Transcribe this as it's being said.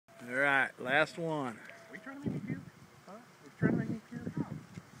Last one. Are you trying to make me puke? Huh? Are you trying to make me puke?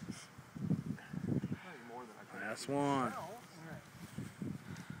 Last one.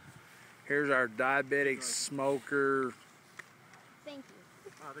 Here's our diabetic smoker. Thank you.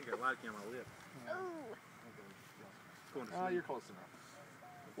 Oh, I think I lied on my lip. Oh. You're close enough.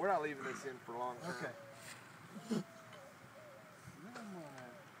 We're not leaving this in for long term. Okay.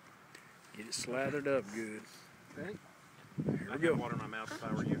 Get it slathered up good. Ready? Here we I'd go. have water in my mouth if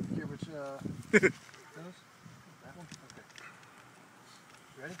I were you. Here, which, those? That one? Okay.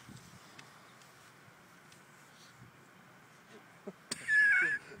 Ready?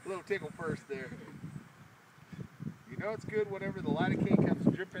 A little tickle first there. You know it's good whenever the lidocaine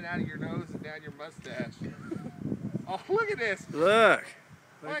comes dripping out of your nose and down your mustache. Oh, look at this! Look.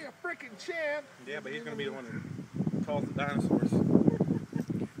 Like a freaking champ! Yeah, but he's going to be the one that calls the dinosaurs.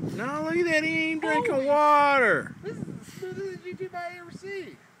 No, look at that. He ain't drinking water. This is the smoothest GT I ever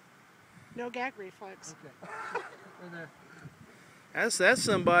see. No gag reflex. Okay. Right there. That's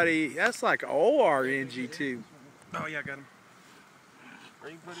somebody. That's like an OR NG tube. Oh, yeah, I got him. Or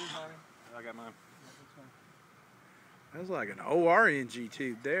you can put his on him. I got mine. That's like an OR NG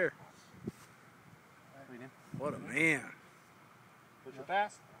tube there. What a man. Push it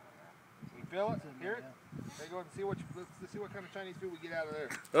fast. You feel it? Hear it? Okay, go ahead and see what let's see what kind of Chinese food we get out of there.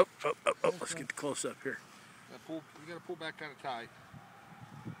 Oh. Let's get the close up here. You gotta pull back kind of tight.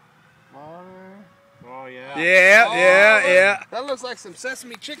 Oh, yeah. Yeah. That looks like some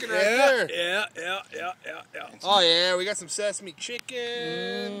sesame chicken right there. Yeah. Oh yeah, we got some sesame chicken.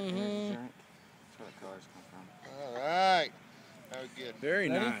 Mm-hmm. That's where the colors come from. All right. Very good. Very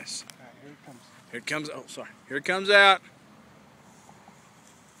Ready? nice. All right, here it comes. Here it comes. Oh, sorry. Here it comes out.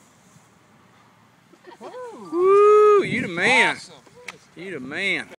 Woo! You the man. Awesome. You the man.